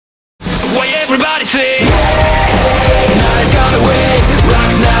Why everybody say, hey, now it's gone away.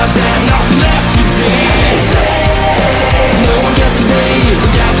 Rocks now down, nothing left today. No one gets today. We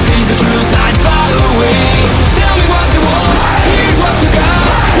got to see the truth, now it's far away. Tell me what you want, here's what you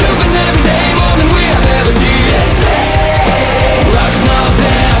got. Lupins every day, more than we have ever seen. Rocks now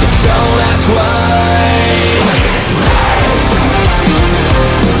down, don't ask why.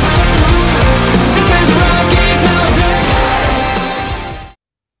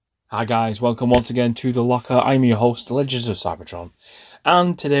 Hi guys, welcome once again to the LOCR. I'm your host, the Legends of Cybertron,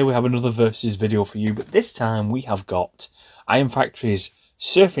 and today we have another versus video for you, but this time we have got Iron Factory's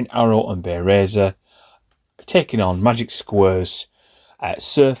Surfing Arrow and Bay Razor taking on Magic Square's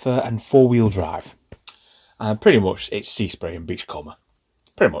Surfer and 4-wheel drive. Pretty much it's Seaspray and Beachcomber,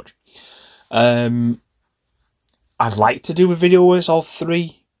 pretty much. I'd like to do a video with all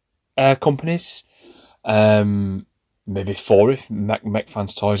three companies. Maybe 4 if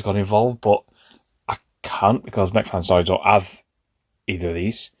MechFans Toys got involved, but I can't because MechFans Toys don't have either of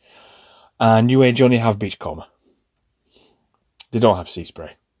these. And New Age only have Beachcomber. They don't have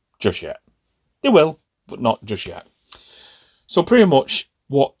Seaspray just yet. They will, but not just yet. So pretty much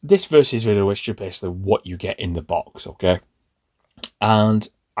what this versus video is just basically what you get in the box, okay? And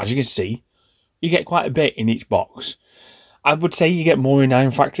as you can see, you get quite a bit in each box. I would say you get more in Iron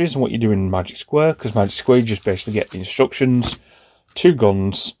Factories than what you do in Magic Square, because Magic Square you just basically get the instructions, 2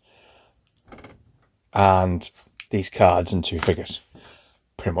 guns, and these cards and 2 figures.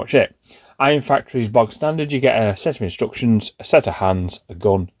 Pretty much it. Iron Factories bog standard, you get a set of instructions, a set of hands, a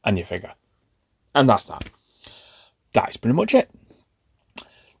gun, and your figure. And that's that. That is pretty much it.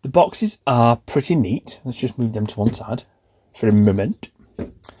 The boxes are pretty neat. Let's just move them to one side for a moment.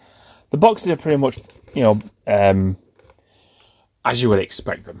 The boxes are pretty much, you know, as you would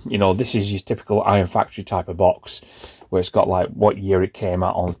expect them. You know, this is your typical Iron Factory type of box, where it's got like what year it came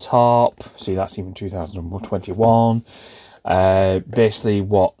out on top. See, that's even 2021. Basically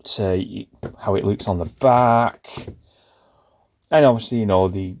what how it looks on the back, and obviously, you know,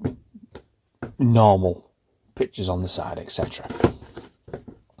 the normal pictures on the side, etc.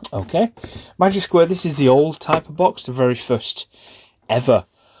 Okay, Magic Square, this is the old type of box. The very first ever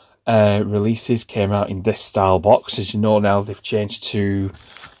releases came out in this style box. As you know, now they've changed to,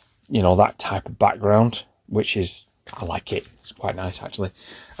 you know, that type of background, which is, I like it. It's quite nice, actually.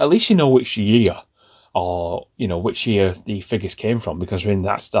 At least you know which year, or, you know, which year the figures came from, because they're in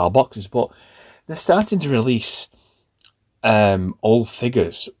that style boxes. But they're starting to release old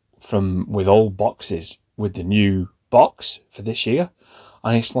figures with old boxes with the new box for this year,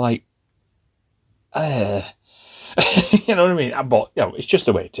 and it's like, you know what I mean? But, you know, it's just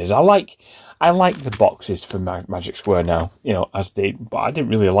the way it is. I like the boxes for Magic Square now, you know, as they, but I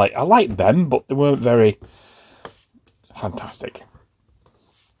didn't really like, I liked them, but they weren't very fantastic.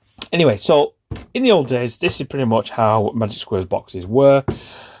 Anyway, so in the old days, this is pretty much how Magic Square's boxes were. You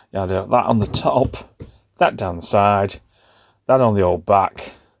know, that on the top, that down the side, that on the old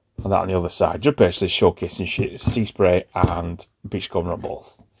back, and that on the other side. Just basically showcasing Seaspray and Beachcomber on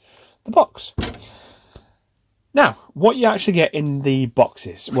both the box. Now, what you actually get in the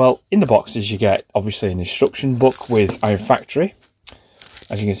boxes? Well, in the boxes you get, obviously, an instruction book with Iron Factory.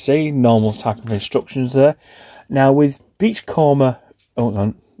 As you can see, normal type of instructions there. Now, with Beachcomber, hold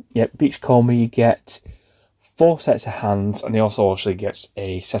on, yeah, Beachcomber, you get 4 sets of hands, and he also actually gets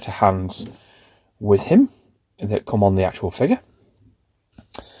a set of hands with him that come on the actual figure.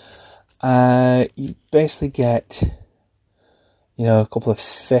 You basically get, you know, a couple of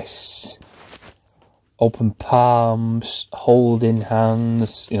fists, open palms, holding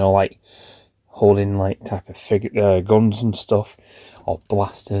hands, you know, like holding like type of figure guns and stuff, or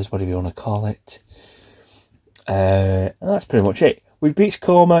blasters, whatever you want to call it. And that's pretty much it. With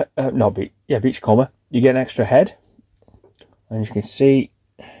Beachcomber, Beachcomber, you get an extra head, and as you can see,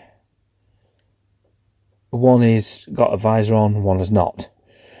 one is got a visor on, one has not.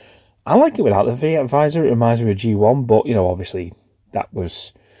 I like it without the visor. It reminds me of G1, but, you know, obviously that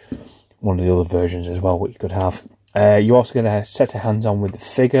was one of the other versions as well, what you could have. You also get a set of hands on with the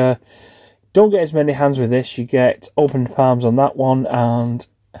figure. Don't get as many hands with this. You get open palms on that one, and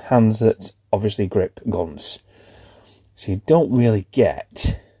hands that obviously grip guns. So you don't really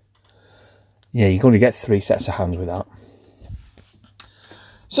get, yeah, you can only get 3 sets of hands with that.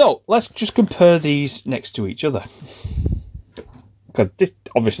 So let's just compare these next to each other, because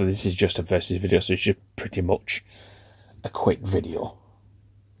obviously this is just a versus video, so it's just pretty much a quick video.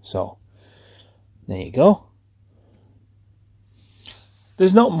 So there you go.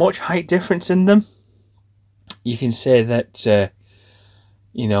 There's not much height difference in them. You can say that,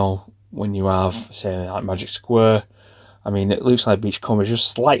 you know, when you have, say, like Magic Square, I mean, it looks like Beachcomber is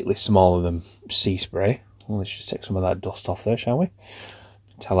just slightly smaller than Seaspray. Well, let's just take some of that dust off there, shall we?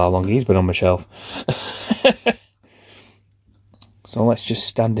 Tell how long he's been on my shelf. So let's just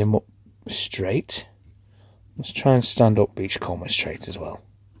stand him up straight. Let's try and stand up Beachcomber straight as well.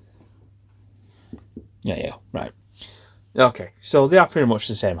 Yeah, right. Okay, so they are pretty much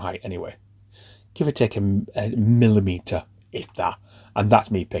the same height anyway. Give or take a millimetre, if that. And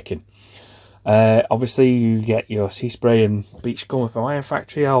that's me picking. Obviously, you get your Seaspray and Beachcomber from Iron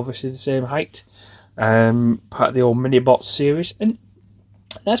Factory are obviously the same height. Part of the old Mini-Bot series. And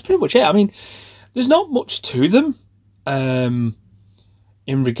that's pretty much it. I mean, there's not much to them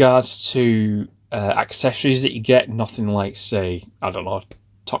in regards to accessories that you get. Nothing like, say, I don't know,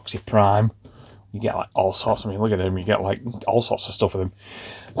 Toxic Prime. You get like all sorts. I mean, look at him. You get like all sorts of stuff with him.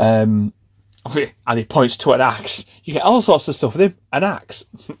 And he points to an axe. You get all sorts of stuff with him. An axe.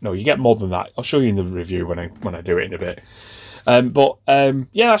 No, you get more than that. I'll show you in the review when I do it in a bit.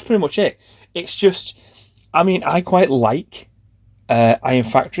 Yeah, that's pretty much it. It's just, I mean, I quite like Iron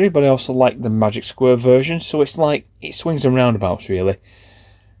Factory, but I also like the Magic Square version. So it's like, it swings and roundabouts, really.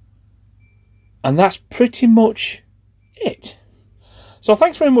 And that's pretty much it. So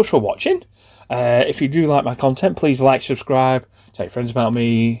thanks very much for watching. If you do like my content, please like, subscribe, tell your friends about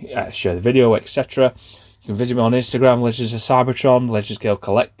me, share the video, etc. You can visit me on Instagram, Legends of Cybertron, Legendscale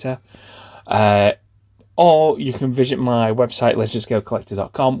Collector. Or you can visit my website,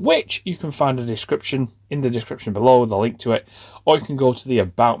 legendscalecollector.com, which you can find in the description below, the link to it. Or you can go to the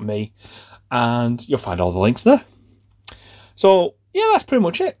About Me, and you'll find all the links there. So, yeah, that's pretty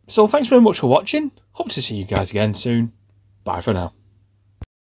much it. So, thanks very much for watching. Hope to see you guys again soon. Bye for now.